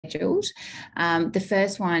scheduled. The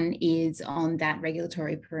first one is on that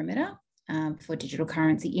regulatory perimeter for digital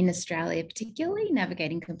currency in Australia, particularly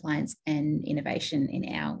navigating compliance and innovation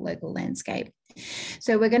in our local landscape.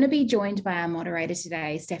 So we're going to be joined by our moderator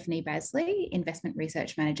today, Stephanie Bazley, Investment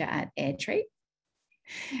Research Manager at AirTree,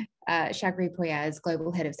 Chagri,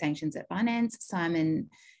 Global Head of Sanctions at Binance, Simon,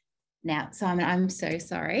 I'm so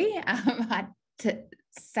sorry,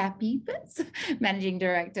 Tsapepas, Managing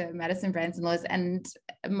Director, Madison, Branson Lawyers, and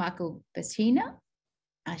Michael Bacina.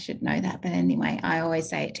 I should know that, but anyway, I always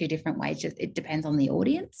say it two different ways. Just it depends on the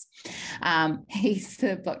audience. He's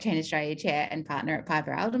the Blockchain Australia Chair and Partner at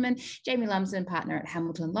Piper Alderman, Jaime Lumsden, Partner at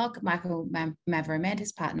Hamilton Locke, Michael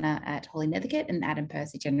Mavromatis, Partner at Holley Nethercote, and Adam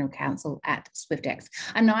Percy, General Counsel at Swyftx.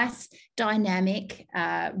 A nice, dynamic,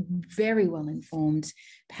 very well-informed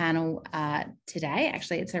panel today.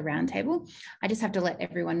 Actually, it's a roundtable. I just have to let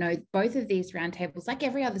everyone know both of these roundtables, like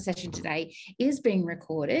every other session today, is being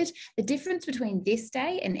recorded. The difference between this day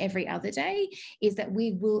and every other day is that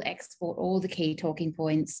we will export all the key talking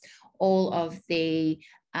points, all of the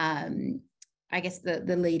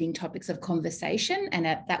the leading topics of conversation, and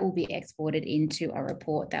that will be exported into a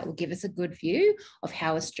report that will give us a good view of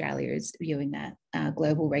how Australia is viewing that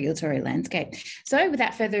global regulatory landscape. So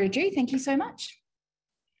without further ado, thank you so much.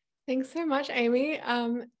 Thanks so much, Amy.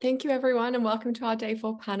 Thank you, everyone, and welcome to our Day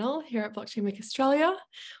 4 panel here at Blockchain Week Australia.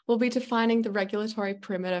 We'll be defining the regulatory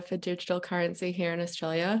perimeter for digital currency here in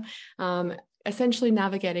Australia, essentially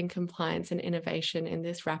navigating compliance and innovation in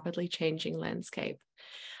this rapidly changing landscape.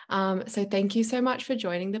 So thank you so much for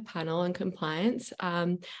joining the panel on compliance.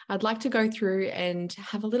 I'd like to go through and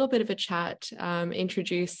have a little bit of a chat,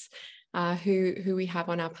 introduce who we have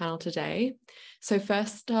on our panel today. So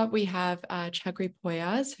first up, we have Chagri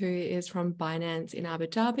Poyraz, who is from Binance in Abu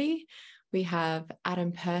Dhabi. We have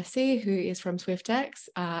Adam Percy, who is from Swyftx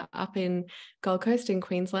up in Gold Coast in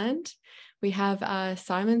Queensland. We have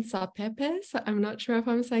Simon Tsapepas, I'm not sure if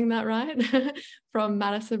I'm saying that right, from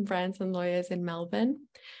Madison, Branson Lawyers in Melbourne.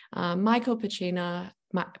 Michael Bacina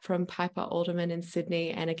from Piper Alderman in Sydney.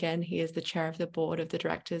 And again, he is the chair of the board of the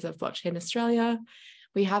directors of Blockchain Australia.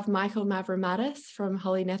 We have Michael Mavromatis from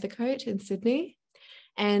Holley Nethercote in Sydney,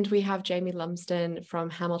 and we have Jaime Lumsden from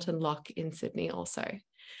Hamilton Locke in Sydney also.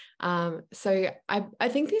 So I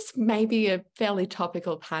think this may be a fairly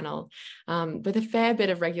topical panel with a fair bit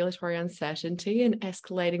of regulatory uncertainty and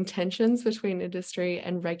escalating tensions between industry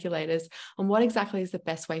and regulators on what exactly is the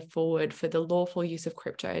best way forward for the lawful use of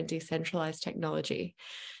crypto and decentralized technology.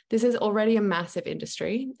 This is already a massive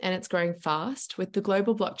industry and it's growing fast, with the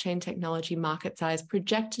global blockchain technology market size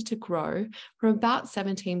projected to grow from about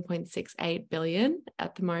 17.68 billion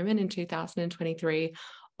at the moment in 2023,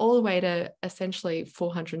 all the way to essentially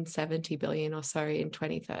 470 billion or so in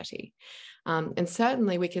 2030. And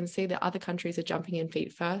certainly we can see that other countries are jumping in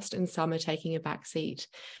feet first and some are taking a back seat.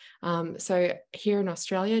 So here in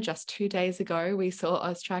Australia, just 2 days ago, we saw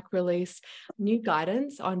AUSTRAC release new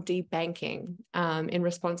guidance on debanking in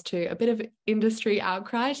response to a bit of industry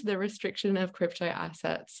outcry to the restriction of crypto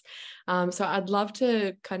assets. So I'd love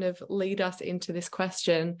to kind of lead us into this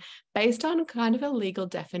question based on kind of a legal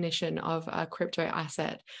definition of a crypto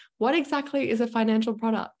asset. What exactly is a financial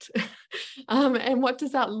product? And what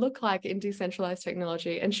does that look like in decentralized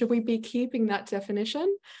technology? And should we be keeping that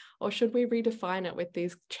definition, or should we redefine it with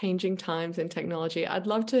these changing times in technology? I'd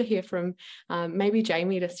love to hear from maybe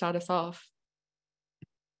Jaime to start us off.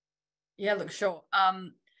 Yeah, look, sure.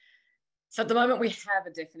 So at the moment we have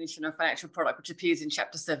a definition of financial product, which appears in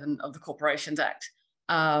Chapter 7 of the Corporations Act.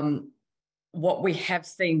 What we have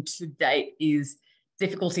seen to date is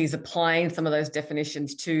difficulties applying some of those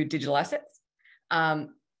definitions to digital assets.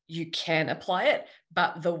 You can apply it,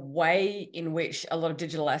 but the way in which a lot of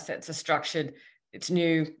digital assets are structured, it's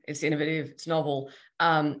new, it's innovative, it's novel.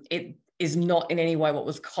 It is not in any way what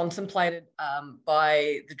was contemplated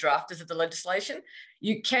by the drafters of the legislation.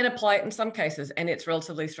 You can apply it in some cases and it's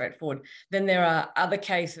relatively straightforward. Then there are other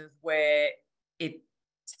cases where it's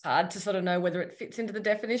hard to sort of know whether it fits into the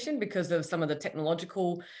definition because of some of the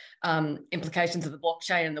technological implications of the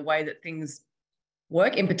blockchain and the way that things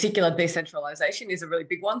work. In particular, decentralization is a really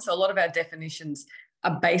big one. So a lot of our definitions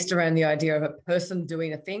are based around the idea of a person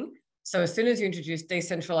doing a thing. So as soon as you introduce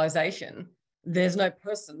decentralization, there's no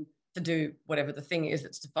person to do whatever the thing is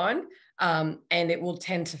that's defined, and it will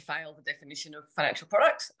tend to fail the definition of financial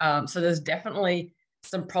product. So there's definitely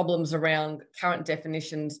some problems around current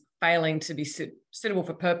definitions failing to be suitable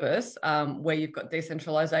for purpose where you've got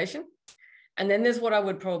decentralization. And then there's what I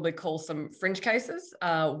would probably call some fringe cases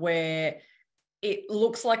where it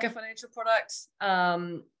looks like a financial product,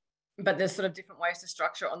 but there's sort of different ways to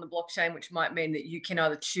structure it on the blockchain, which might mean that you can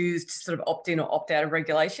either choose to sort of opt in or opt out of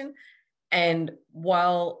regulation. And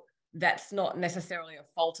while that's not necessarily a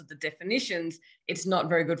fault of the definitions, it's not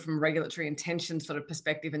very good from a regulatory intention sort of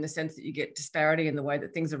perspective, in the sense that you get disparity in the way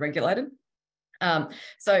that things are regulated.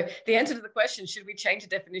 So the answer to the question, should we change the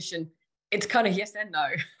definition? It's kind of yes and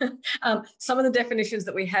no. Some of the definitions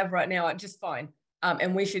that we have right now are just fine.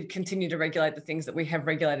 And we should continue to regulate the things that we have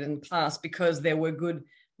regulated in the past, because there were good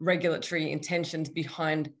regulatory intentions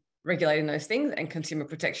behind regulating those things and consumer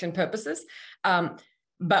protection purposes.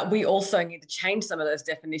 But we also need to change some of those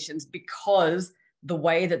definitions, because the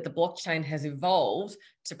way that the blockchain has evolved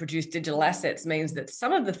to produce digital assets means that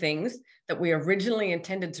some of the things that we originally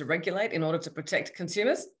intended to regulate in order to protect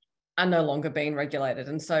consumers are no longer being regulated.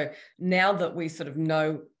 And so now that we sort of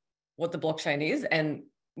know what the blockchain is, and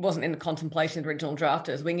wasn't in the contemplation of the original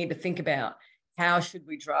drafters, we need to think about how should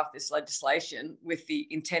we draft this legislation with the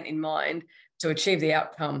intent in mind to achieve the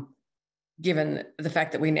outcome, given the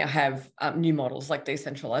fact that we now have new models like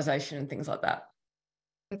decentralization and things like that.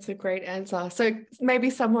 That's a great answer. So maybe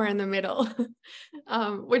somewhere in the middle.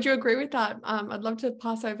 Would you agree with that? I'd love to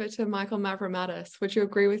pass over to Michael Mavromatis. Would you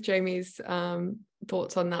agree with Jaime's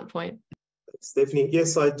thoughts on that point? Stephanie,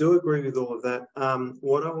 yes, I do agree with all of that.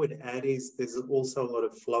 What I would add is there's also a lot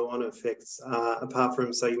of flow-on effects, apart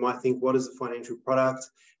from, so you might think, what is a financial product,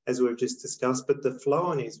 as we've just discussed, but the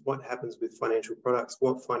flow-on is what happens with financial products,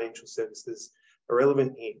 what financial services are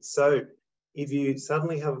relevant here. So if you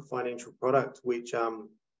suddenly have a financial product which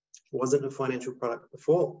wasn't a financial product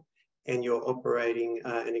before, and you're operating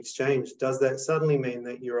an exchange, does that suddenly mean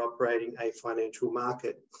that you're operating a financial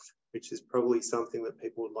market, which is probably something that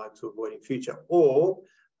people would like to avoid in future? Or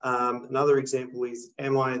another example is,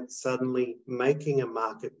 am I suddenly making a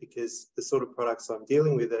market because the sort of products I'm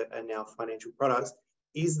dealing with are now financial products?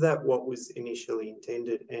 Is that what was initially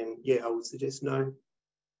intended? And yeah, I would suggest no.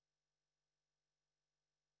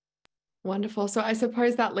 Wonderful. So I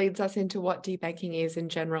suppose that leads us into what debanking is in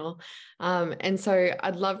general. And so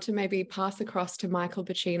I'd love to maybe pass across to Michael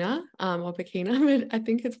Bacina, or Bacina, I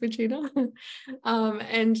think it's Bacina,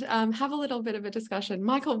 and have a little bit of a discussion.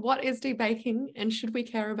 Michael, what is debanking, and should we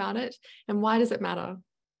care about it, and why does it matter?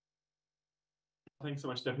 Thanks so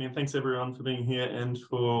much, Stephanie, and thanks everyone for being here, and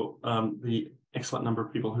for the excellent number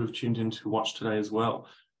of people who've tuned in to watch today as well.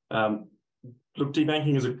 Look,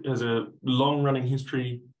 debanking has a long-running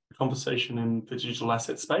history conversation in the digital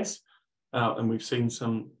asset space, and we've seen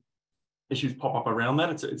some issues pop up around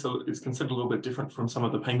that. It's considered a little bit different from some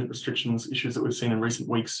of the payment restrictions issues that we've seen in recent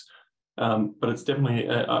weeks, but it's definitely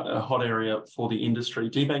a hot area for the industry.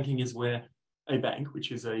 Debanking is where a bank,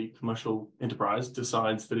 which is a commercial enterprise,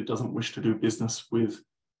 decides that it doesn't wish to do business with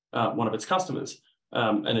one of its customers,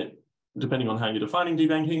 and it, depending on how you're defining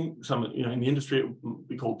debanking, some in the industry it would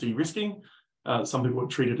be called de-risking. Some people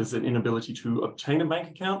would treat it as an inability to obtain a bank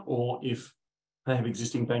account, or if they have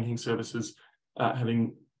existing banking services,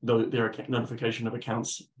 having their notification of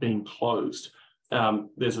accounts being closed.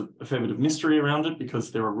 There's a fair bit of mystery around it,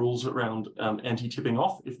 because there are rules around anti-tipping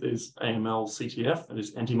off if there's AML CTF, that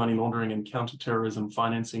is anti-money laundering and counter-terrorism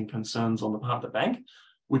financing concerns on the part of the bank,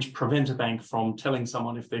 which prevent a bank from telling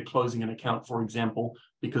someone if they're closing an account, for example,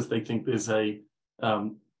 because they think there's a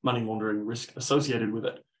money laundering risk associated with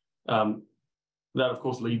it. That, of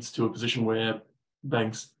course, leads to a position where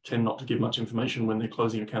banks tend not to give much information when they're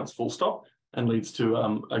closing accounts full stop, and leads to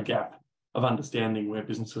a gap of understanding where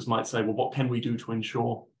businesses might say, well, what can we do to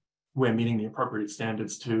ensure we're meeting the appropriate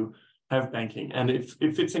standards to have banking? And it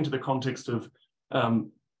fits into the context of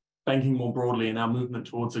banking more broadly in our movement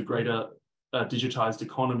towards a greater digitized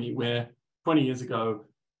economy, where 20 years ago,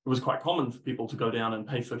 it was quite common for people to go down and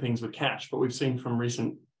pay for things with cash. But we've seen from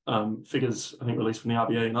recent figures, I think released from the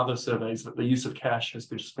RBA and other surveys, that the use of cash has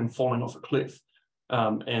just been falling off a cliff,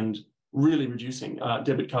 and really reducing.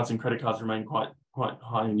 Debit cards and credit cards remain quite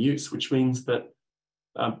high in use, which means that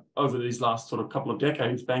over these last sort of couple of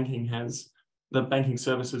decades, the banking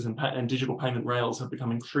services and digital payment rails have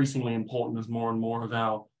become increasingly important as more and more of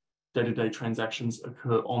our day-to-day transactions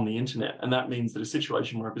occur on the internet. And that means that a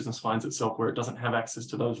situation where a business finds itself where it doesn't have access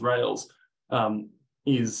to those rails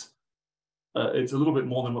it's a little bit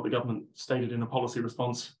more than what the government stated in a policy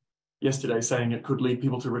response yesterday, saying it could lead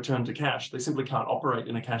people to return to cash. They simply can't operate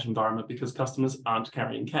in a cash environment because customers aren't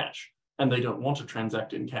carrying cash, and they don't want to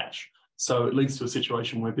transact in cash. So it leads to a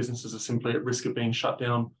situation where businesses are simply at risk of being shut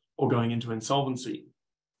down or going into insolvency.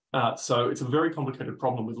 So it's a very complicated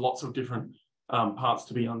problem with lots of different parts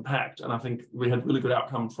to be unpacked. And I think we had really good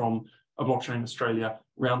outcome from a Blockchain Australia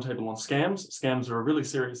roundtable on scams. Scams are a really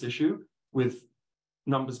serious issue, with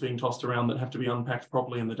numbers being tossed around that have to be unpacked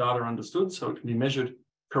properly and the data understood so it can be measured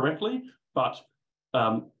correctly, but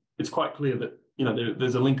it's quite clear that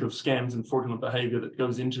there's a link of scams and fraudulent behaviour that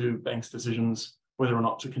goes into banks' decisions whether or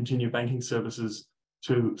not to continue banking services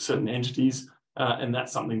to certain entities, and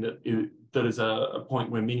that's something that is a point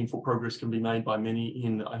where meaningful progress can be made by many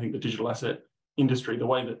in, I think, the digital asset industry. The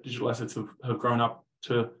way that digital assets have grown up,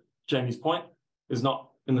 to Jaime's point, is not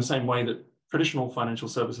in the same way that traditional financial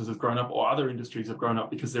services have grown up or other industries have grown up,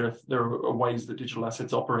 because there are ways that digital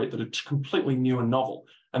assets operate that are completely new and novel,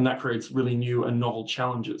 and that creates really new and novel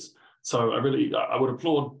challenges. So I would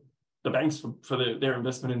applaud the banks for their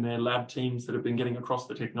investment in their lab teams that have been getting across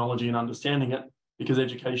the technology and understanding it, because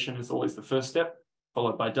education is always the first step,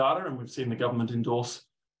 followed by data. And we've seen the government endorse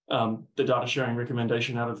the data sharing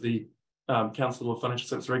recommendation out of the Council of Financial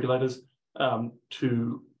Service Regulators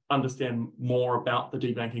to understand more about the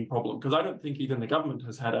debanking problem. Because I don't think even the government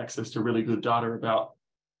has had access to really good data about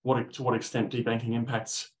to what extent debanking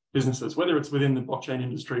impacts businesses, whether it's within the blockchain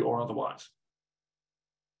industry or otherwise.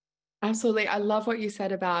 Absolutely. I love what you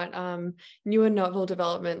said about new and novel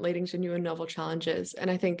development leading to new and novel challenges. And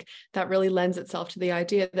I think that really lends itself to the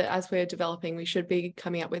idea that as we're developing, we should be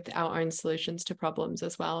coming up with our own solutions to problems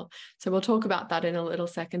as well. So we'll talk about that in a little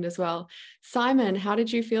second as well. Simon, how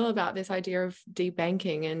did you feel about this idea of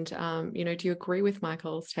debanking? And, do you agree with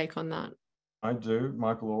Michael's take on that? I do.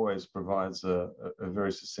 Michael always provides a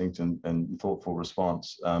very succinct and thoughtful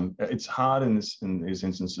response. It's hard in these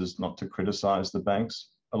instances not to criticize the banks.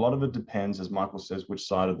 A lot of it depends, as Michael says, which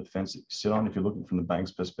side of the fence you sit on. If you're looking from the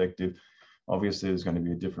bank's perspective, obviously there's going to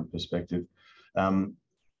be a different perspective.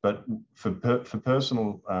 But for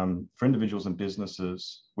individuals and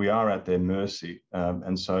businesses, we are at their mercy.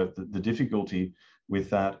 And so the difficulty with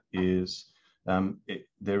that is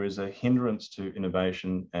there is a hindrance to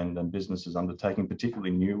innovation and businesses undertaking,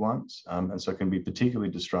 particularly new ones. And so it can be particularly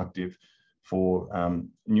destructive for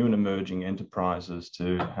new and emerging enterprises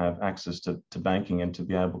to have access to banking and to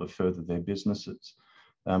be able to further their businesses.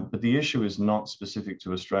 But the issue is not specific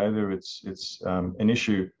to Australia. It's an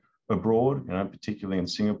issue abroad, particularly in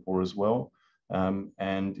Singapore as well. And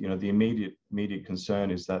the immediate concern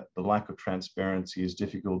is that the lack of transparency is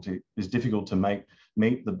difficult to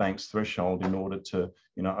meet the bank's threshold in order to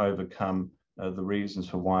overcome the reasons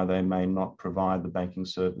for why they may not provide the banking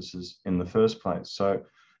services in the first place. So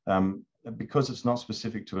because it's not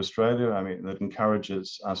specific to Australia, that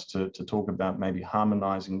encourages us to talk about maybe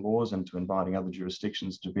harmonising laws and to inviting other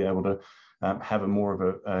jurisdictions to be able to have a more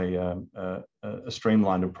of a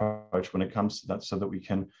streamlined approach when it comes to that, so that we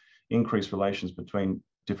can increase relations between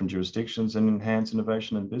different jurisdictions and enhance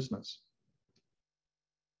innovation in business.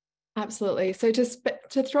 Absolutely. So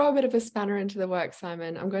to throw a bit of a spanner into the works,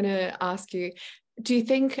 Simon, I'm going to ask you, do you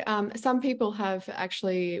think some people have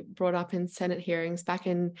actually brought up in Senate hearings back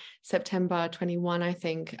in September 21, I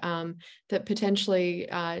think, that potentially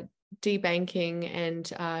debanking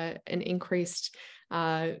and an increased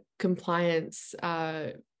compliance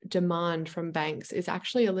demand from banks is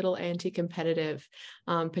actually a little anti-competitive,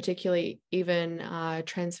 particularly even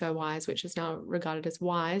TransferWise, which is now regarded as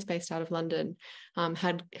Wise, based out of London,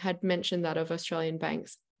 had mentioned that of Australian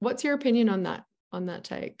banks. What's your opinion on that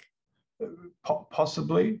take?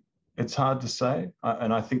 Possibly. It's hard to say,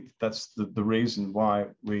 and I think that's the reason why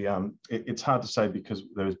it's hard to say, because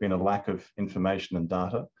there has been a lack of information and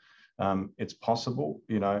data. It's possible,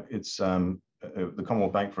 it's the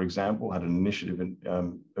Commonwealth Bank, for example, had an initiative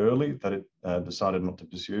early that it decided not to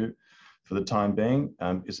pursue for the time being.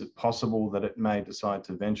 Is it possible that it may decide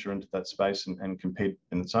to venture into that space and compete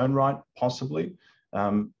in its own right? Possibly.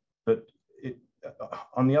 But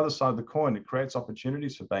on the other side of the coin, it creates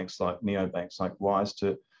opportunities for banks like neobanks, like Wise,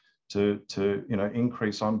 to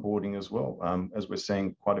increase onboarding as well, as we're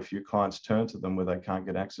seeing quite a few clients turn to them where they can't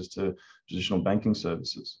get access to traditional banking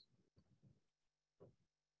services.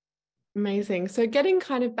 Amazing. So getting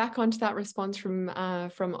kind of back onto that response from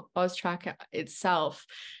AUSTRAC itself,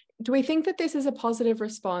 do we think that this is a positive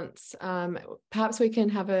response? Perhaps we can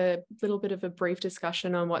have a little bit of a brief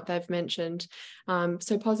discussion on what they've mentioned.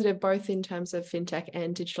 So positive both in terms of fintech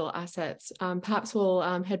and digital assets. Perhaps we'll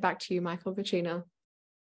head back to you, Michael Bacina.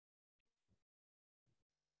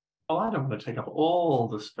 Oh, I don't want to take up all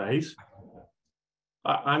the space.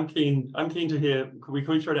 I'm keen to hear. Can we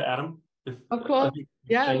throw to Adam? Of course.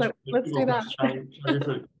 Yeah, let's do that.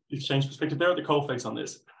 Exchange perspective. They're at the coalface on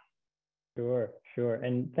this. Sure.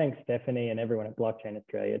 And thanks, Stephanie, and everyone at Blockchain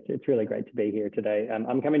Australia. It's really great to be here today.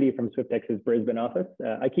 I'm coming to you from Swyftx's Brisbane office.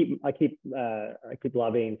 I keep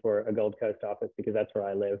lobbying for a Gold Coast office because that's where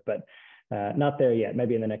I live, but not there yet.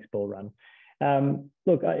 Maybe in the next bull run.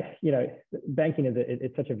 Look, banking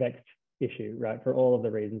it's such a vexed issue, right? For all of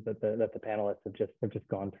the reasons that the panelists have just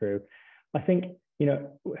gone through. I think, you know,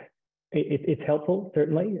 it's helpful,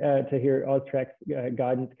 certainly, to hear AUSTRAC's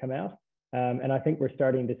guidance come out. And I think we're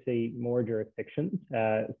starting to see more jurisdictions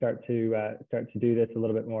start to do this a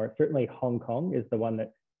little bit more. Certainly Hong Kong is the one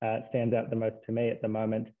that stands out the most to me at the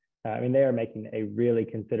moment. I mean, they are making a really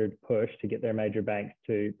considered push to get their major banks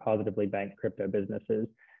to positively bank crypto businesses.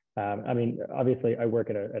 I mean, obviously I work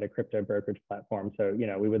at a crypto brokerage platform. So, you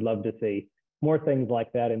know, we would love to see more things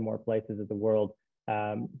like that in more places of the world.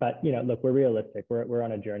 But, you know, look, we're realistic. We're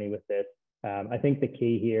on a journey with this. I think the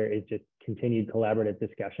key here is just continued collaborative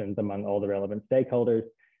discussions among all the relevant stakeholders.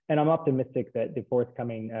 And I'm optimistic that the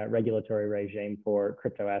forthcoming regulatory regime for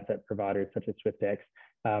crypto asset providers such as Swyftx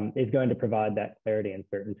is going to provide that clarity and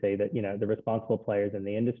certainty that, you know, the responsible players in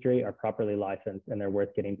the industry are properly licensed and they're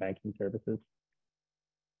worth getting banking services.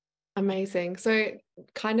 Amazing. So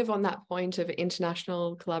kind of on that point of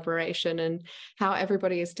international collaboration and how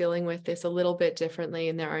everybody is dealing with this a little bit differently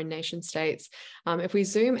in their own nation states. If we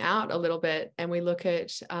zoom out a little bit and we look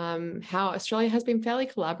at how Australia has been fairly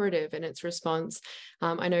collaborative in its response.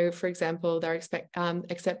 I know, for example, they're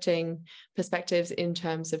accepting perspectives in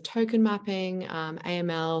terms of token mapping,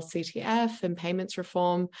 AML, CTF and payments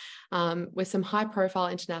reform, with some high profile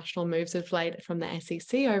international moves of late from the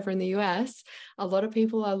SEC over in the US. A lot of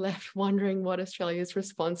people are left wondering what Australia's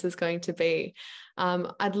response is going to be.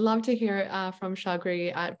 I'd love to hear from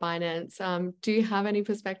Chagri at Binance. Do you have any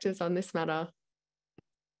perspectives on this matter?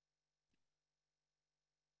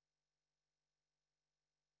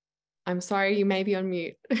 I'm sorry, you may be on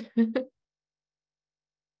mute.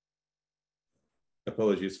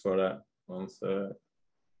 Apologies for that. One sec.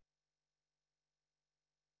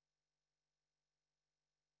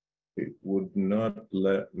 It would not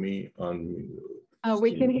let me unmute. Oh,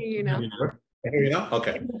 we can hear you now. Can you hear me now?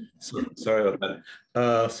 Okay. So, sorry about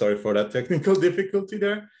that. Sorry for that technical difficulty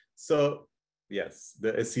there. So yes,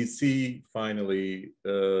 the SEC finally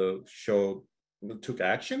took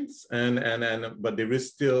actions, but there is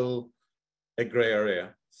still a gray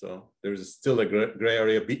area. So there is still a gray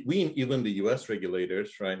area between even the US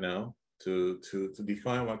regulators right now to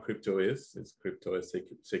define what crypto is. Is crypto a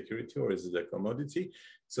security or is it a commodity?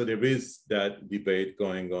 So there is that debate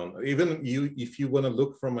going on. Even if you want to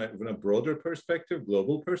look from a broader perspective,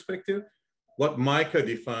 global perspective, what MiCA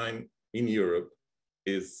defined in Europe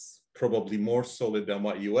is probably more solid than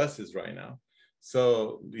what US is right now.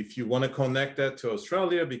 So if you want to connect that to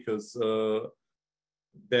Australia, because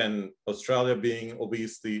then Australia being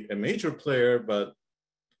obviously a major player, but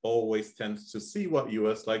always tends to see what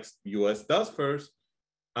US does first.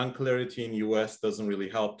 Unclarity in US doesn't really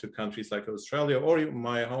help to countries like Australia or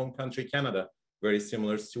my home country, Canada, very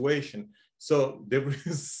similar situation. So there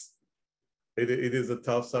is, it is a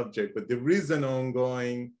tough subject, but there is an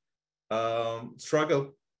ongoing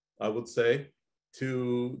struggle, I would say,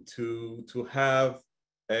 to have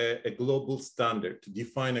a global standard, to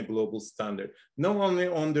define a global standard, not only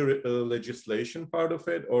on the legislation part of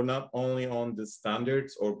it, or not only on the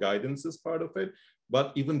standards or guidances part of it,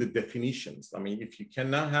 but even the definitions. I mean, if you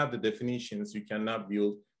cannot have the definitions, you cannot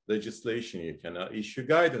build legislation, you cannot issue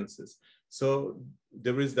guidances. So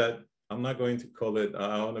there is that, I'm not going to call it,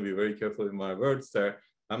 I want to be very careful with my words there,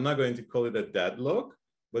 I'm not going to call it a deadlock,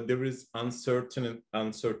 but there is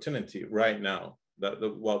uncertainty right now, that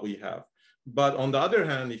what we have. But on the other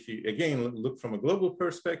hand, if you again look from a global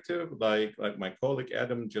perspective, like my colleague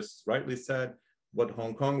Adam just rightly said, what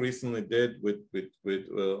Hong Kong recently did with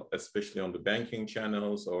especially on the banking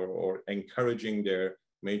channels or encouraging their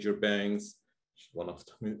major banks, one of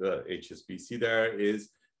them, HSBC there, is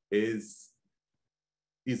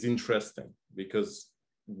interesting, because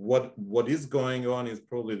what is going on is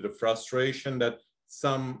probably the frustration that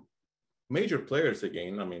some major players,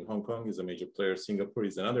 again, I mean, Hong Kong is a major player, Singapore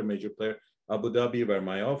is another major player, Abu Dhabi, where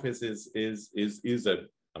my office is a,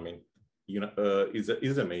 I mean,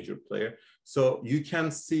 is a major player. So you can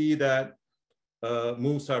see that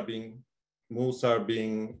moves are being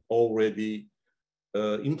already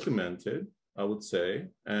implemented, I would say,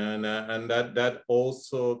 and that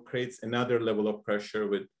also creates another level of pressure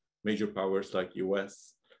with major powers like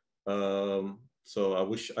US. So I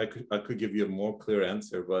wish I could give you a more clear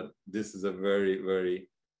answer, but this is a very, very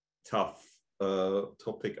tough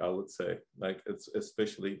topic, I would say, like it's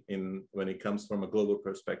especially when it comes from a global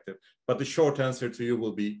perspective. But the short answer to you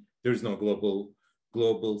will be, there's no global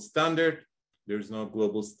standard. There's no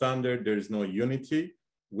global standard. There's no unity.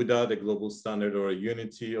 Without a global standard or a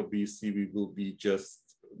unity, obviously we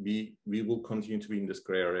will continue to be in this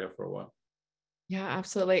gray area for a while. Yeah,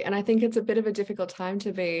 absolutely. And I think it's a bit of a difficult time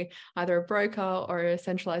to be either a broker or a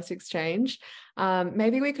centralized exchange.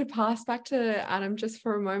 Maybe we could pass back to Adam just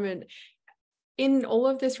for a moment. in all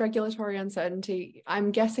of this regulatory uncertainty,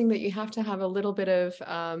 I'm guessing that you have to have a little bit of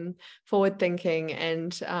forward thinking,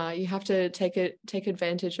 and you have to take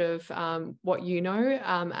advantage of what you know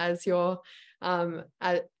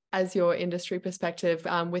as your industry perspective,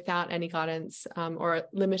 without any guidance or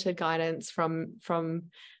limited guidance from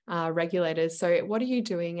regulators. So what are you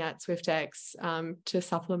doing at Swyftx to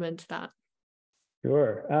supplement that?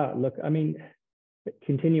 Sure. Look, I mean,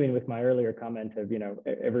 continuing with my earlier comment of,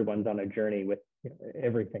 everyone's on a journey with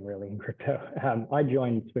everything really in crypto. I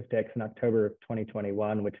joined Swyftx in October of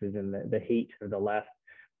 2021, which was in the heat of the last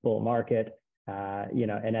bull market.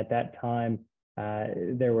 And at that time,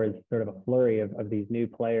 there was sort of a flurry of these new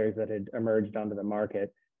players that had emerged onto the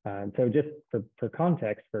market. So just for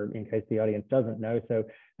context, in case the audience doesn't know, so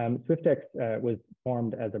Swyftx was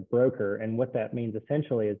formed as a broker, and what that means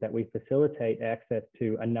essentially is that we facilitate access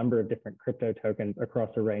to a number of different crypto tokens across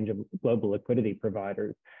a range of global liquidity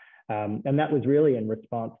providers. And that was really in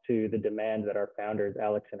response to the demand that our founders,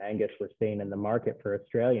 Alex and Angus, were seeing in the market for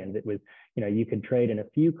Australians. It was, you could trade in a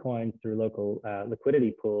few coins through local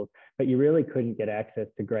liquidity pools, but you really couldn't get access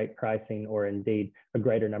to great pricing or indeed a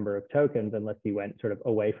greater number of tokens unless you went sort of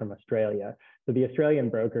away from Australia. So the Australian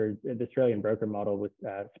broker model was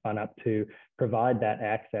spun up to provide that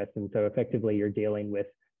access. And so effectively you're dealing with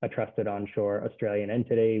a trusted onshore Australian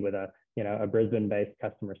entity with a Brisbane-based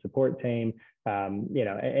customer support team,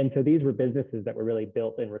 and so these were businesses that were really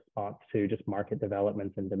built in response to just market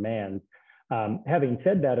developments and demands. Having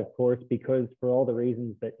said that, of course, because for all the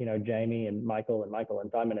reasons that Jaime and Michael and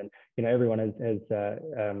Simon and everyone has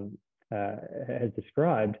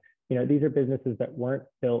described, these are businesses that weren't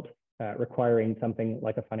built requiring something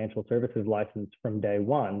like a financial services license from day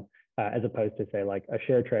one, as opposed to say like a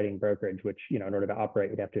share trading brokerage, which in order to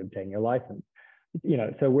operate you'd have to obtain your license.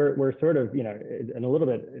 So we're sort of, in a little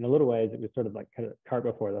ways, it was sort of like kind of cart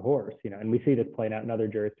before the horse, and we see this playing out in other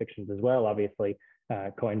jurisdictions as well. Obviously,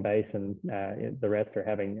 Coinbase and the rest are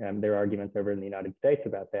having their arguments over in the United States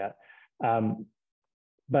about that.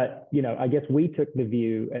 But, I guess we took the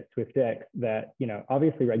view at Swyftx that,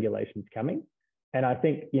 obviously regulation's coming. And I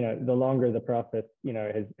think, the longer the process,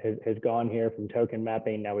 has gone here from token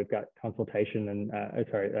mapping, now we've got consultation and,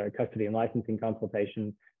 custody and licensing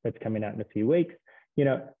consultation that's coming out in a few weeks.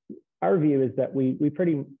 Our view is that we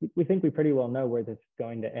think we pretty well know where this is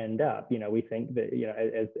going to end up. We think that,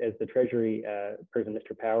 as the Treasury person,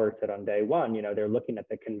 Mr. Power, said on day one, they're looking at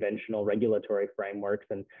the conventional regulatory frameworks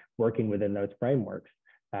and working within those frameworks.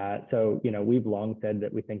 So, we've long said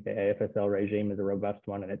that we think the AFSL regime is a robust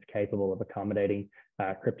one and it's capable of accommodating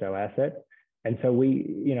crypto assets. And so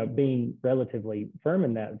we, being relatively firm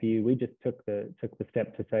in that view, we just took the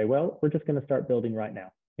step to say, well, we're just going to start building right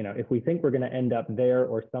now. If we think we're going to end up there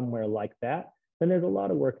or somewhere like that, then there's a lot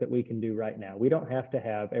of work that we can do right now. We don't have to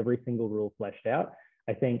have every single rule fleshed out.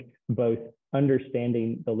 I think both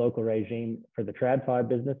understanding the local regime for the TradFi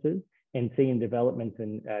businesses and seeing developments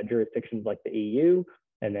in jurisdictions like the EU,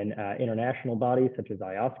 and then international bodies such as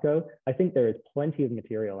IOSCO, I think there is plenty of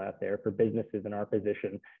material out there for businesses in our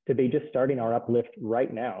position to be just starting our uplift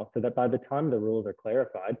right now, so that by the time the rules are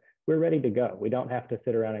clarified, we're ready to go. We don't have to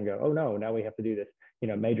sit around and go, oh no, now we have to do this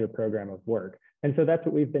major program of work. And so that's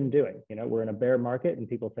what we've been doing. We're in a bear market, and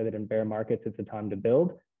people say that in bear markets, it's a time to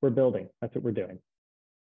build. We're building. That's what we're doing.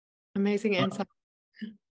 Amazing insight.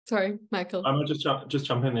 Sorry, Michael. I might just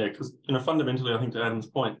jump in there because, fundamentally, I think to Adam's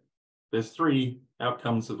point, there's three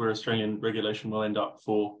outcomes of where Australian regulation will end up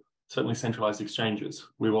for certainly centralized exchanges.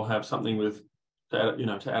 We will have something with,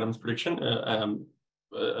 to Adam's prediction,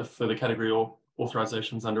 for the category or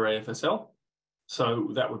authorizations under AFSL. So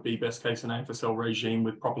that would be best case an AFSL regime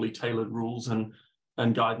with properly tailored rules and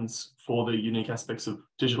guidance for the unique aspects of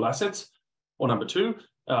digital assets. Or number two,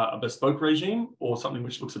 a bespoke regime or something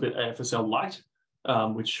which looks a bit AFSL light,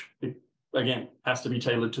 which again has to be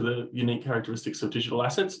tailored to the unique characteristics of digital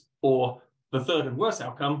assets. Or the third and worst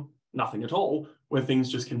outcome, nothing at all, where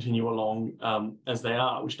things just continue along as they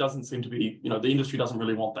are, which doesn't seem to be, the industry doesn't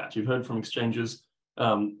really want that. You've heard from exchanges.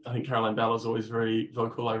 I think Caroline Ballard's always very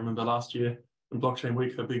vocal. I remember last year in Blockchain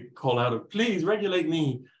Week, a big call out of, please regulate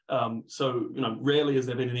me. So, rarely has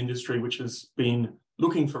there been an industry which has been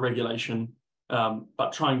looking for regulation,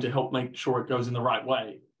 but trying to help make sure it goes in the right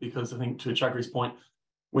way. Because I think to Chagri's point,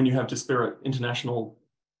 when you have disparate international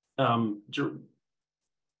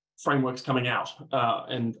frameworks coming out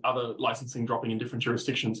and other licensing dropping in different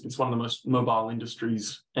jurisdictions, it's one of the most mobile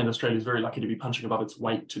industries, and Australia is very lucky to be punching above its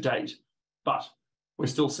weight to date. But we're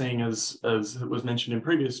still seeing, as it was mentioned in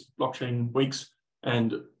previous blockchain weeks,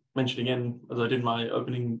 and mentioned again, as I did in my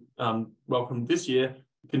opening welcome this year,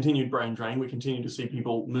 continued brain drain. We continue to see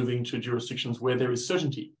people moving to jurisdictions where there is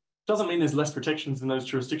certainty Doesn't mean there's less protections in those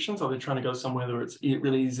jurisdictions, or they're trying to go somewhere where it's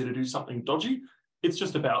really easy to do something dodgy. It's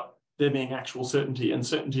just about there being actual certainty, and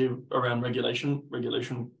certainty around regulation.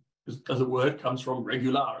 Regulation, as a word, comes from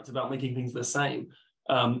regular. It's about making things the same.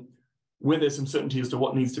 Where there's some certainty as to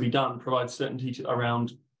what needs to be done, provides certainty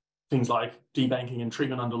around things like debanking and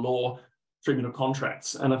treatment under law, treatment of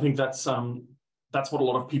contracts. And I think that's what a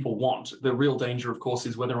lot of people want. The real danger, of course,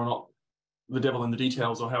 is whether or not the devil in the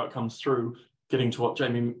details, or how it comes through, getting to what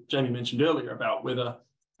Jaime mentioned earlier about whether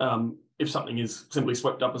if something is simply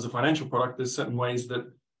swept up as a financial product, there's certain ways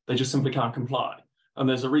that they just simply can't comply. And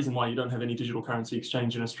there's a reason why you don't have any digital currency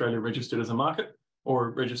exchange in Australia registered as a market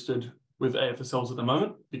or registered with AFSLs at the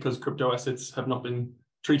moment, because crypto assets have not been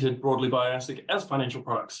treated broadly by ASIC as financial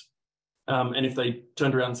products. And if they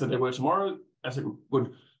turned around and said they were tomorrow, ASIC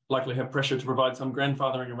would likely have pressure to provide some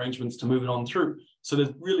grandfathering arrangements to move it on through. So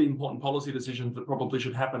there's really important policy decisions that probably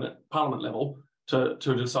should happen at Parliament level to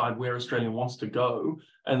decide where Australia wants to go.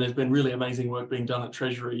 And there's been really amazing work being done at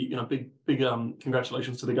Treasury. You know, big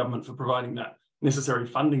congratulations to the government for providing that necessary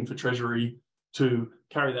funding for Treasury to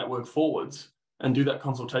carry that work forwards and do that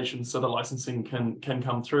consultation so the licensing can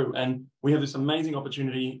come through. And we have this amazing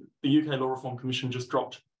opportunity. The UK Law Reform Commission just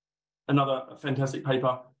dropped another fantastic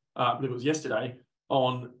paper, I believe it was yesterday,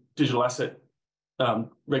 on digital asset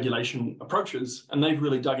regulation approaches, and they've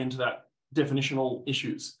really dug into that definitional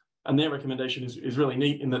issues. And their recommendation is really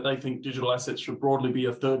neat in that they think digital assets should broadly be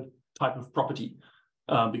a third type of property,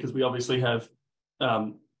 because we obviously have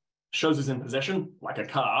shows as in possession, like a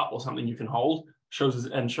car or something you can hold, shows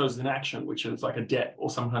as in action, which is like a debt or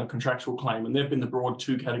some kind of contractual claim. And they've been the broad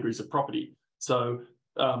two categories of property. So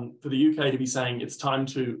for the UK to be saying it's time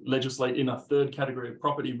to legislate in a third category of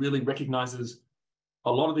property really recognises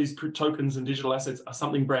a lot of these tokens and digital assets are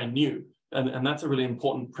something brand new. And that's a really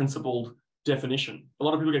important principled definition. A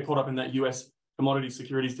lot of people get caught up in that US commodity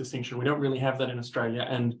securities distinction. We don't really have that in Australia.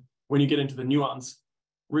 And when you get into the nuance,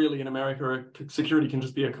 really in America, security can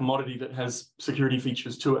just be a commodity that has security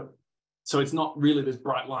features to it. So it's not really this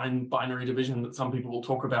bright line binary division that some people will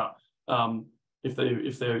talk about if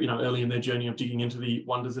they're early in their journey of digging into the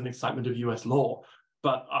wonders and excitement of US law.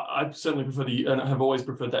 But I certainly prefer and have always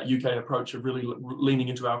preferred that UK approach of really leaning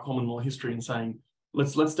into our common law history and saying,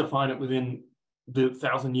 let's define it within the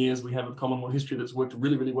 1,000 years we have of common law history that's worked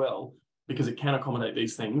really, really well, because it can accommodate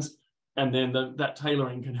these things. And then that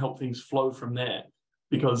tailoring can help things flow from there,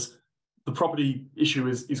 because the property issue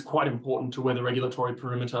is quite important to where the regulatory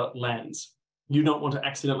perimeter lands. You don't want to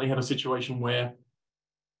accidentally have a situation where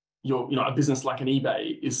a business like an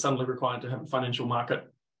eBay is suddenly required to have a financial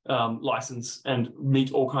market license and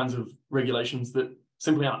meet all kinds of regulations that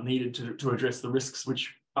simply aren't needed to address the risks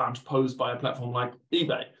which aren't posed by a platform like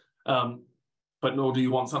eBay. But nor do you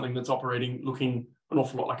want something that's operating, looking an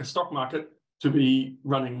awful lot like a stock market, to be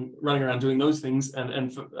running around doing those things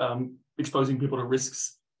and exposing people to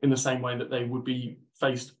risks in the same way that they would be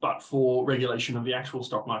faced but for regulation of the actual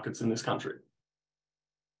stock markets in this country.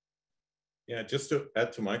 Yeah, just to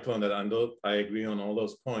add to Michael on that, I agree on all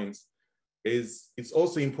those points. It's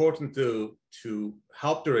also important to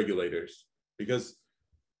help the regulators, because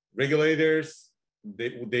regulators,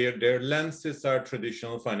 their lenses are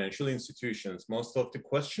traditional financial institutions. Most of the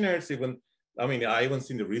questionnaires, I even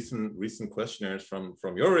seen the recent questionnaires from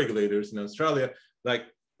your regulators in Australia. Like,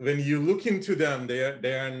 when you look into them, they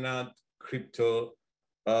are not crypto.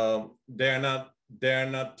 They are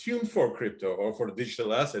not tuned for crypto or for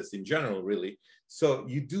digital assets in general, really. So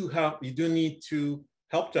you do need to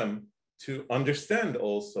help them to understand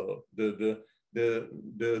also the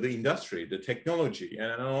industry, the technology,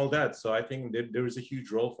 and all that. So I think that there is a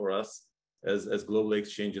huge role for us as global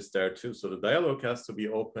exchanges there too. So the dialogue has to be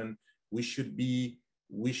open. We should be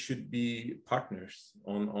partners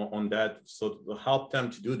on that, so to help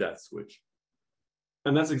them to do that switch.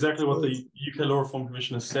 And that's exactly what the UK Law Reform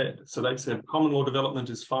Commission has said. So they've said common law development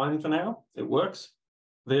is fine for now, it works.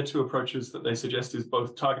 Their two approaches that they suggest is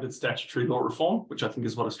both targeted statutory law reform, which I think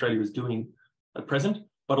is what Australia is doing at present,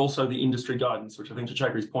 but also the industry guidance, which I think to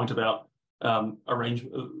Chagri's point about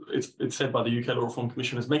it's said by the UK Law Reform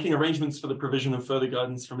Commission as making arrangements for the provision of further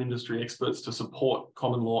guidance from industry experts to support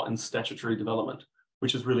common law and statutory development,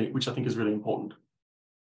 which I think is really important.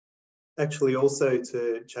 Actually, also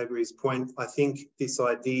to Chagri's point, I think this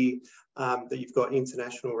idea that you've got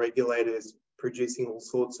international regulators producing all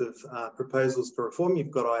sorts of proposals for reform.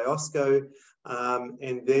 You've got IOSCO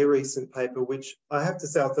and their recent paper, which I have to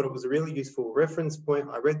say, I thought it was a really useful reference point.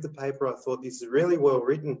 I read the paper, I thought this is really well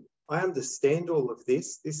written. I understand all of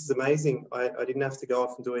this. This is amazing. I didn't have to go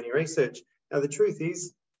off and do any research. Now, the truth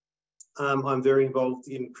is, I'm very involved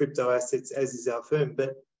in crypto assets, as is our firm,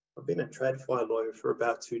 but I've been a TradFi lawyer for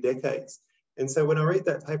about 2 decades. And so when I read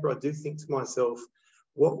that paper, I do think to myself,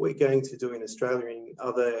 what we're going to do in Australia and in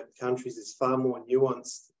other countries is far more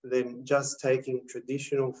nuanced than just taking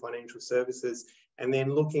traditional financial services and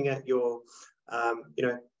then looking at your,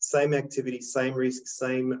 same activity, same risk,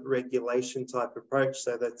 same regulation type approach.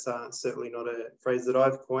 So that's certainly not a phrase that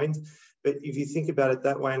I've coined. But if you think about it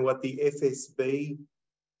that way, and what the FSB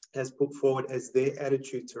has put forward as their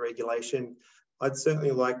attitude to regulation, I'd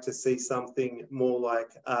certainly like to see something more like,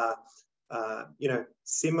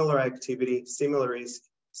 similar activity, similar risk,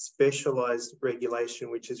 specialised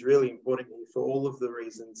regulation, which is really important here for all of the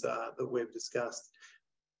reasons that we've discussed.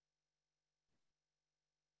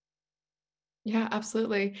 Yeah,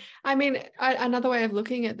 absolutely. I mean, another way of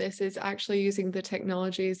looking at this is actually using the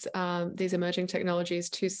technologies, these emerging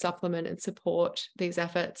technologies, to supplement and support these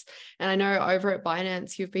efforts. And I know over at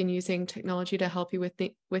Binance, you've been using technology to help you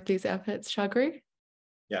with these efforts, Chagri.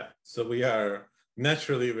 Yeah, so we are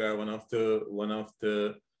one of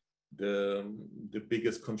the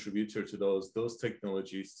biggest contributor to those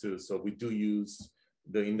technologies too. So we do use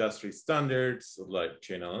the industry standards like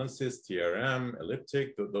chain analysis, TRM,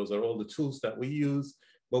 elliptic. Those are all the tools that we use,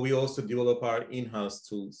 but we also develop our in-house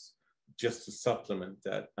tools just to supplement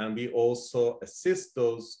that. And we also assist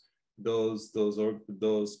those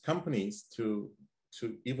companies to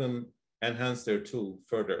even enhance their tool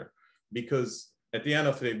further, because at the end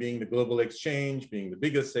of the day, being the global exchange, being the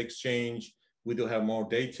biggest exchange, we do have more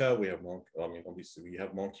data. We have more. I mean, obviously, we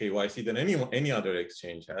have more KYC than any other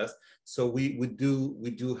exchange has. So we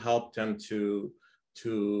do help them to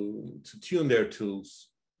tune their tools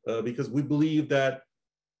because we believe that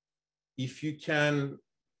if you can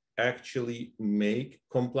actually make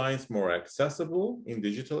compliance more accessible in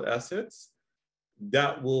digital assets,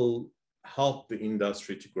 that will help the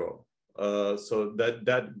industry to grow. So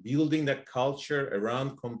that building that culture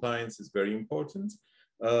around compliance is very important.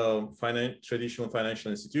 Traditional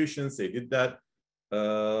financial institutions, they did that.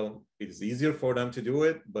 It is easier for them to do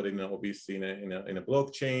it, but obviously in a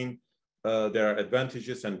blockchain, there are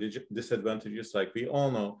advantages and disadvantages, like we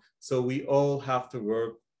all know. So we all have to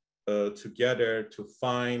work together to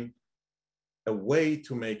find a way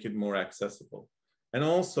to make it more accessible. And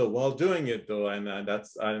also, while doing it, though, and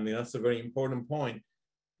that's a very important point,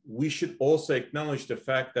 we should also acknowledge the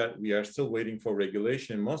fact that we are still waiting for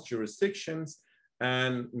regulation in most jurisdictions.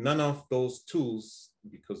 And none of those tools,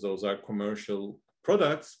 because those are commercial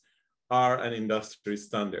products, are an industry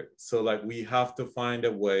standard. So like we have to find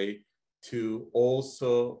a way to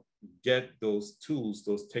also get those tools,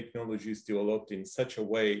 those technologies developed in such a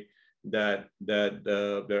way that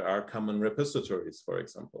there are common repositories, for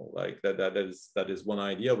example. Like that is one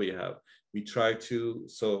idea we have. We try to,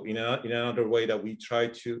 so in another way that we try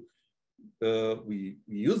to, we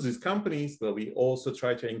use these companies, but we also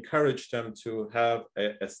try to encourage them to have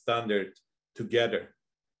a standard together.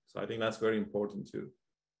 So I think that's very important too.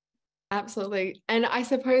 Absolutely. And I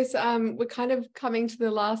suppose we're kind of coming to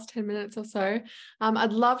the last 10 minutes or so.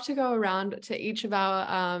 I'd love to go around to each of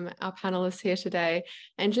our panelists here today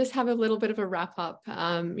and just have a little bit of a wrap up.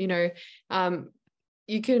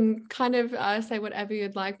 You can kind of say whatever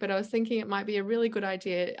you'd like, but I was thinking it might be a really good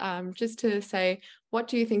idea just to say, what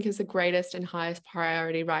do you think is the greatest and highest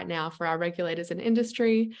priority right now for our regulators and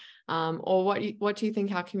industry? Or what do you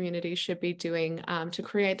think our community should be doing to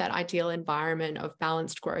create that ideal environment of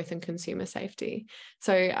balanced growth and consumer safety?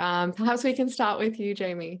 So perhaps we can start with you,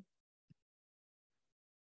 Jaime.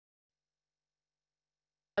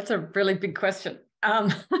 That's a really big question.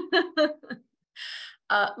 Look,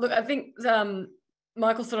 I think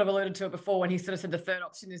Michael sort of alluded to it before when he sort of said the third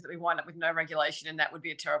option is that we wind up with no regulation, and that would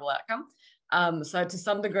be a terrible outcome. So to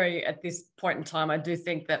some degree at this point in time, I do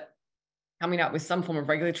think that coming up with some form of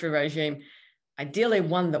regulatory regime, ideally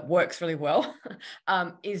one that works really well,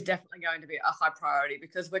 is definitely going to be a high priority,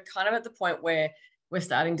 because we're kind of at the point where we're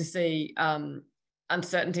starting to see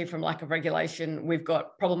uncertainty from lack of regulation. We've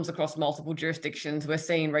got problems across multiple jurisdictions. We're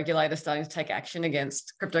seeing regulators starting to take action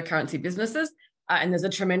against cryptocurrency businesses. And there's a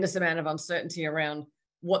tremendous amount of uncertainty around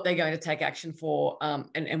what they're going to take action for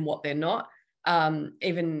and what they're not.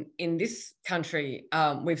 Even in this country,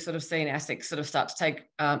 we've sort of seen ASIC sort of start to take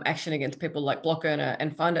action against people like Block Earner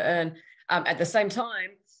and Find to Earn. At the same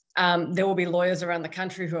time, there will be lawyers around the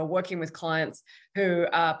country who are working with clients who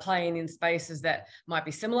are playing in spaces that might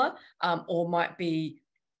be similar or might be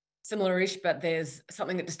similar-ish, but there's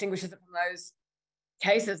something that distinguishes it from those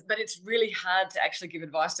cases, but it's really hard to actually give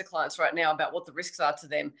advice to clients right now about what the risks are to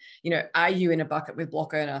them. You know, are you in a bucket with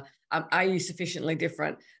block owner? Are you sufficiently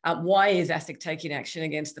different? Why is ASIC taking action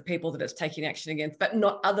against the people that it's taking action against, but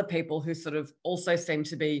not other people who sort of also seem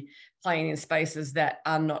to be playing in spaces that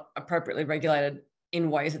are not appropriately regulated in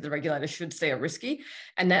ways that the regulator should see are risky?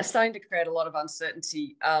 And that's starting to create a lot of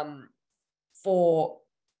uncertainty for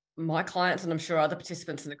my clients, and I'm sure other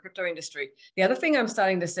participants in the crypto industry. The other thing I'm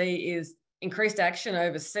starting to see is increased action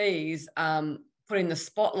overseas, putting the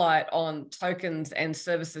spotlight on tokens and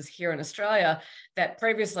services here in Australia that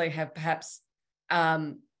previously have perhaps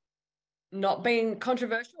not been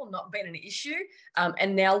controversial, not been an issue.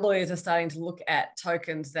 And now lawyers are starting to look at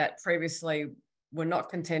tokens that previously were not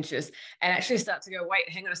contentious and actually start to go, wait,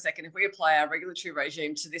 hang on a second, if we apply our regulatory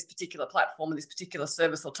regime to this particular platform or this particular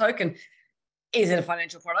service or token, is it a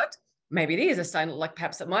financial product? Maybe it is. It's starting to look like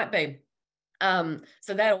perhaps it might be.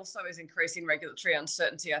 So that also is increasing regulatory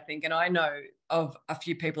uncertainty, I think. And I know of a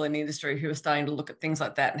few people in the industry who are starting to look at things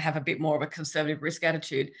like that and have a bit more of a conservative risk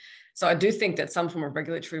attitude. So I do think that some form of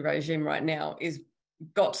regulatory regime right now is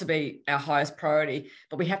got to be our highest priority,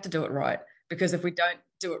 but we have to do it right. Because if we don't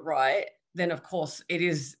do it right, then of course it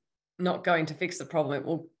is not going to fix the problem. It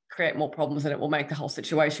will create more problems and it will make the whole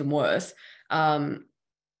situation worse.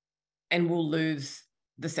 And we'll lose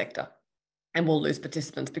the sector. And we'll lose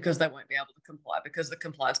participants because they won't be able to comply, because the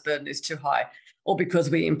compliance burden is too high, or because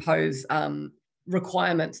we impose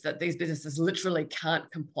requirements that these businesses literally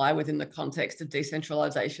can't comply with in the context of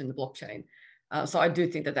decentralization, the blockchain. So I do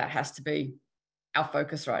think that that has to be our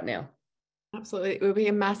focus right now. Absolutely. It would be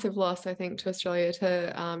a massive loss, I think, to Australia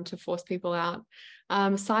to force people out.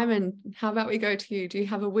 Simon, how about we go to you? Do you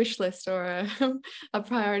have a wish list or a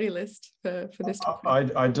priority list for this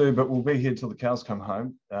topic? I do, but we'll be here till the cows come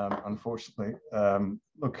home, unfortunately.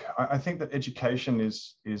 Look, I think that education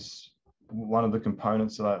is one of the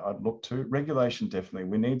components that I'd look to. Regulation, definitely.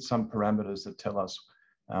 We need some parameters that tell us,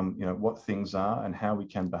 what things are and how we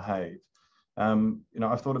can behave.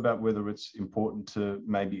 I've thought about whether it's important to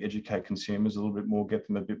maybe educate consumers a little bit more, get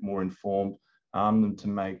them a bit more informed, arm them to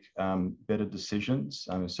make better decisions,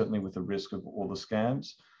 certainly with the risk of all the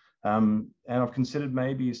scams. And I've considered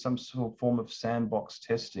maybe some sort of form of sandbox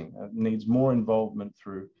testing. It needs more involvement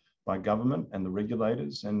by government and the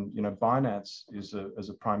regulators. And, Binance is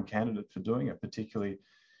a prime candidate for doing it, particularly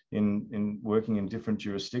in working in different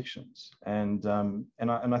jurisdictions. And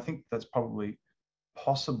I think that's probably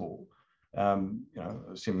possible.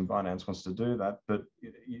 Assuming Binance wants to do that, but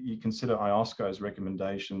you consider IOSCO's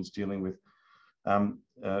recommendations dealing with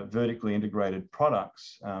vertically integrated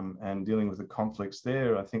products and dealing with the conflicts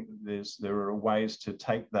there. I think there are ways to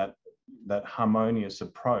take that harmonious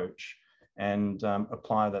approach and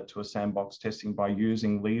apply that to a sandbox testing by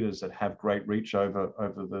using leaders that have great reach over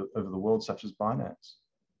the world, such as Binance.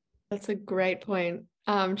 That's a great point.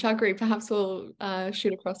 Chagri, perhaps we'll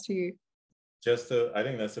shoot across to you. I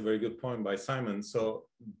think that's a very good point by Simon. So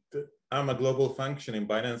I'm a global function in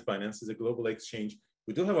Binance. Binance is a global exchange.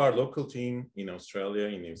 We do have our local team in Australia,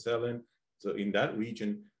 in New Zealand, so in that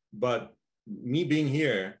region. But me being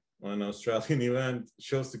here on an Australian event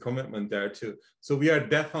shows the commitment there too. So we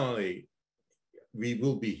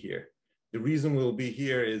will be here. The reason we'll be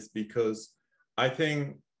here is because I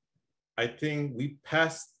think we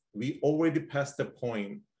already passed the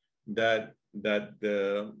point that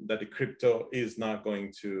the crypto is not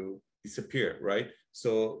going to disappear, right?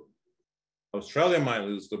 So Australia might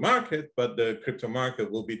lose the market, but the crypto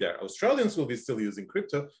market will be there. Australians will be still using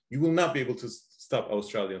crypto. You will not be able to stop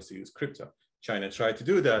Australians to use crypto. China tried to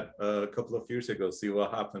do that a couple of years ago. See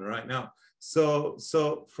what happened right now. So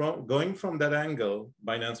going from that angle,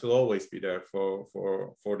 Binance will always be there for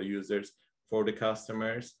the users, for the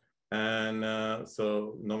customers, and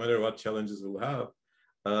so no matter what challenges we'll have,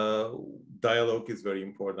 dialogue is very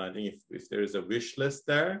important. I think if there is a wish list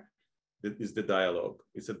there, it is the dialogue.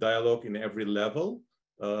 It's a dialogue in every level,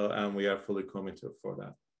 and we are fully committed for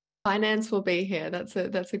that. Finance will be here. That's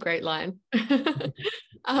a great line.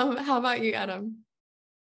 How about you, Adam?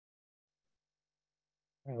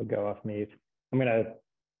 I'll go off mute.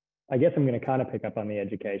 I guess I'm going to kind of pick up on the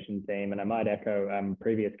education theme, and I might echo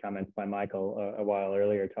previous comments by Michael a while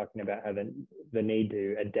earlier, talking about how the need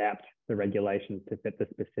to adapt the regulations to fit the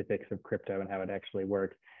specifics of crypto and how it actually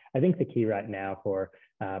works. I think the key right now for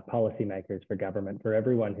policymakers, for government, for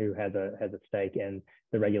everyone who has a stake in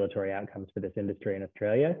the regulatory outcomes for this industry in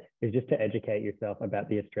Australia is just to educate yourself about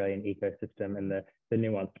the Australian ecosystem and the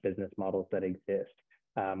nuanced business models that exist.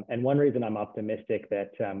 And one reason I'm optimistic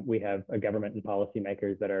that we have a government and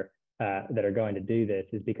policymakers that are going to do this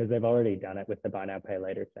is because they've already done it with the buy now, pay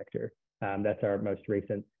later sector. That's our most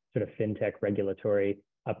recent sort of fintech regulatory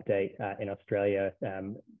update in Australia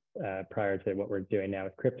prior to what we're doing now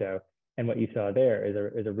with crypto. And what you saw there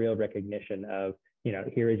is a real recognition of,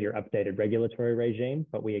 here is your updated regulatory regime,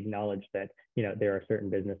 but we acknowledge that, there are certain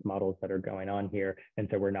business models that are going on here. And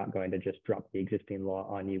so we're not going to just drop the existing law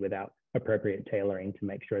on you without appropriate tailoring to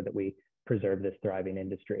make sure that we preserve this thriving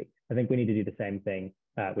industry. I think we need to do the same thing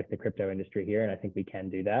with the crypto industry here. And I think we can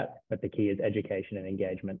do that, but the key is education and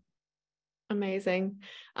engagement. Amazing.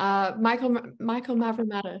 Michael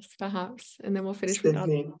Mavromatis, perhaps, and then we'll finish with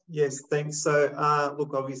Stephanie. Yes, thanks. So,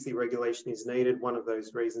 look, obviously regulation is needed. One of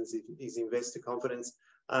those reasons is investor confidence.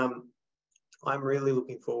 I'm really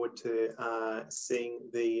looking forward to seeing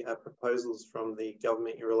the proposals from the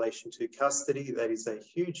government in relation to custody. That is a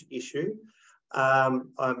huge issue.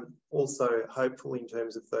 I'm also hopeful in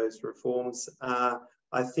terms of those reforms.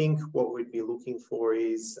 I think what we'd be looking for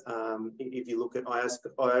is, if you look at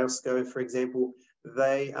IOSCO, for example,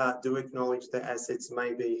 they do acknowledge that assets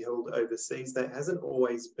may be held overseas. That hasn't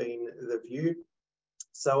always been the view.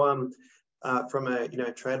 So from a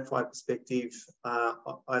TradFi perspective,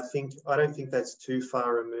 I don't think that's too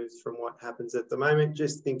far removed from what happens at the moment.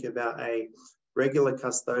 Just think about a regular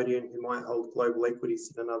custodian who might hold global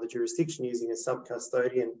equities in another jurisdiction using a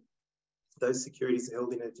sub-custodian. Those securities are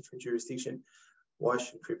held in a different jurisdiction. Why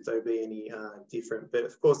should crypto be any different? But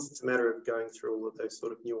of course, it's a matter of going through all of those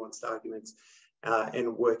sort of nuanced arguments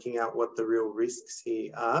and working out what the real risks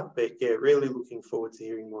here are. But yeah, really looking forward to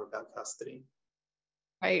hearing more about custody.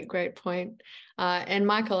 Great point. And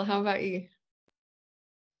Michael, how about you?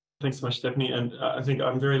 Thanks so much, Stephanie. And I think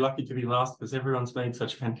I'm very lucky to be last because everyone's made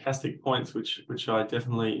such fantastic points, which I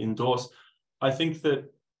definitely endorse. I think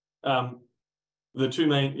that the two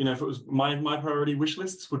main, if it was my priority wish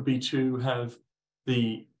lists would be to have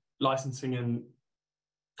the licensing and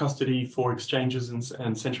custody for exchanges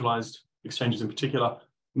and centralized exchanges in particular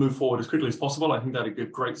move forward as quickly as possible. I think that'd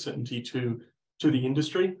give great certainty to the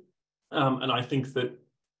industry. And I think that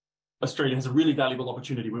Australia has a really valuable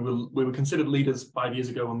opportunity. We were considered leaders 5 years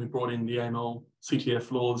ago when we brought in the AML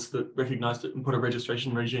CTF laws that recognised it and put a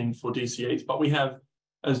registration regime for DCAs. But we have,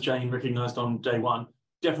 as Jane recognised on day one,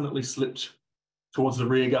 definitely slipped towards the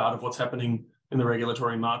rear guard of what's happening in the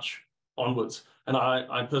regulatory march onwards. And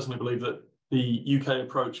I personally believe that the UK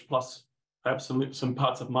approach plus perhaps some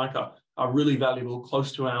parts of MICA are really valuable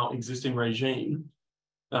close to our existing regime.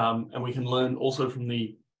 And we can learn also from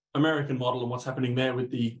the American model and what's happening there with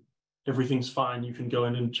the everything's fine, you can go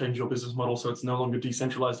in and change your business model so it's no longer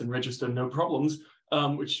decentralized and registered, no problems,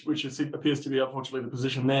 which appears to be unfortunately the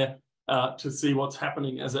position there, to see what's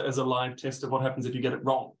happening as a live test of what happens if you get it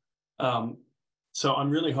wrong. So I'm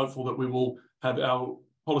really hopeful that we will have our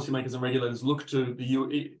policymakers and regulators look to the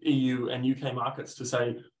EU and UK markets to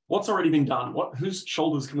say, what's already been done? Whose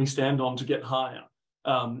shoulders can we stand on to get higher?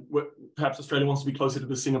 Perhaps Australia wants to be closer to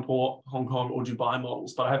the Singapore, Hong Kong, or Dubai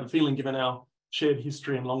models, but I have a feeling, given our shared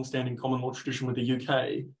history and long-standing common law tradition with the UK,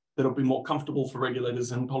 that it'll be more comfortable for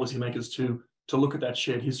regulators and policymakers to look at that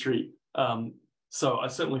shared history. So I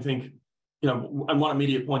certainly think, and one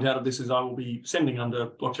immediate point out of this is I will be sending under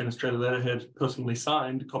Blockchain Australia letterhead, personally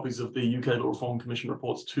signed, copies of the UK Law Reform Commission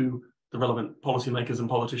reports to the relevant policymakers and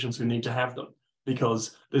politicians who need to have them,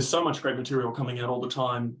 because there's so much great material coming out all the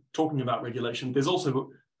time talking about regulation. There's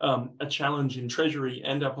also a challenge in Treasury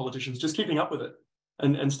and our politicians just keeping up with it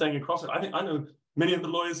and staying across it. I know many of the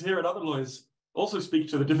lawyers here and other lawyers also speak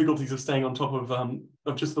to the difficulties of staying on top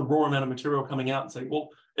of just the raw amount of material coming out and saying, well,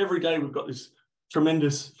 every day we've got this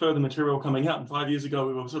tremendous further material coming out. And 5 years ago,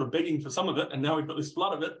 we were sort of begging for some of it, and now we've got this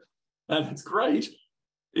flood of it. And it's great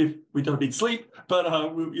if we don't need sleep, but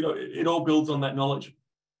it all builds on that knowledge.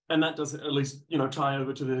 And that does at least, tie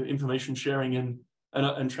over to the information sharing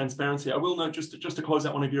and transparency. I will note, just to close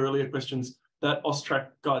out one of your earlier questions, that AUSTRAC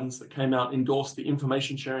guidance that came out endorsed the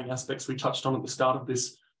information sharing aspects we touched on at the start of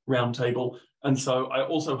this roundtable. And so I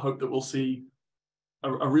also hope that we'll see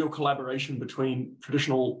a real collaboration between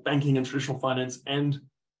traditional banking and traditional finance and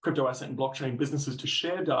crypto asset and blockchain businesses to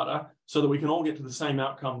share data so that we can all get to the same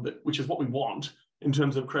outcome, which is what we want in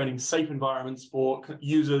terms of creating safe environments for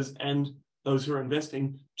users and those who are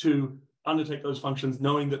investing to undertake those functions,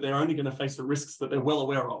 knowing that they're only going to face the risks that they're well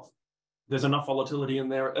aware of. There's enough volatility in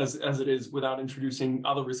there as it is without introducing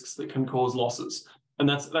other risks that can cause losses. And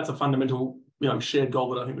that's a fundamental, shared goal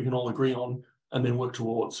that I think we can all agree on and then work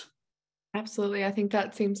towards. Absolutely. I think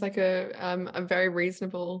that seems like a very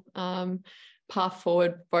reasonable path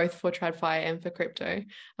forward, both for TradFi and for crypto.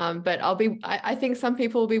 But I think some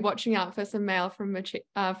people will be watching out for some mail from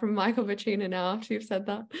Michael Bacina now after you've said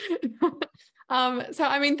that. So,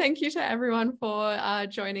 thank you to everyone for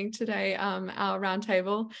joining today, our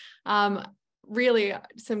roundtable. really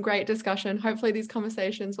some great discussion. Hopefully these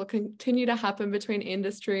conversations will continue to happen between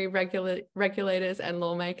industry, regulators and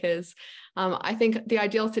lawmakers. I think the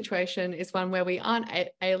ideal situation is one where we aren't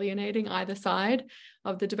alienating either side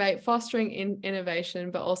of the debate, fostering innovation,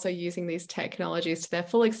 but also using these technologies to their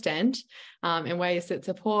full extent in ways that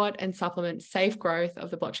support and supplement safe growth of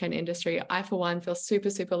the blockchain industry. I, for one, feel super,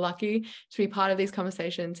 super lucky to be part of these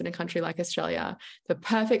conversations in a country like Australia, the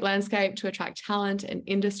perfect landscape to attract talent and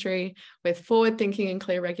industry with forward-thinking and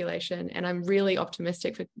clear regulation. And I'm really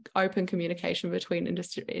optimistic for open communication between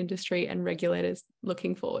industry and regulators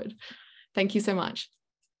looking forward. Thank you so much.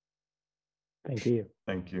 Thank you.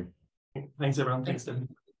 Thank you. Thanks, everyone. Thanks, Stephanie.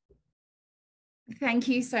 Thank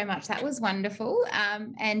you so much. That was wonderful.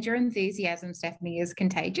 And your enthusiasm, Stephanie, is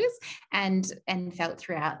contagious and felt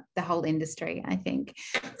throughout the whole industry, I think.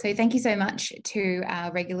 So thank you so much to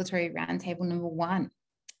our regulatory roundtable number 1.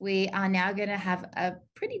 We are now going to have a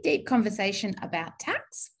pretty deep conversation about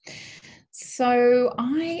tax. So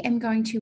I am going to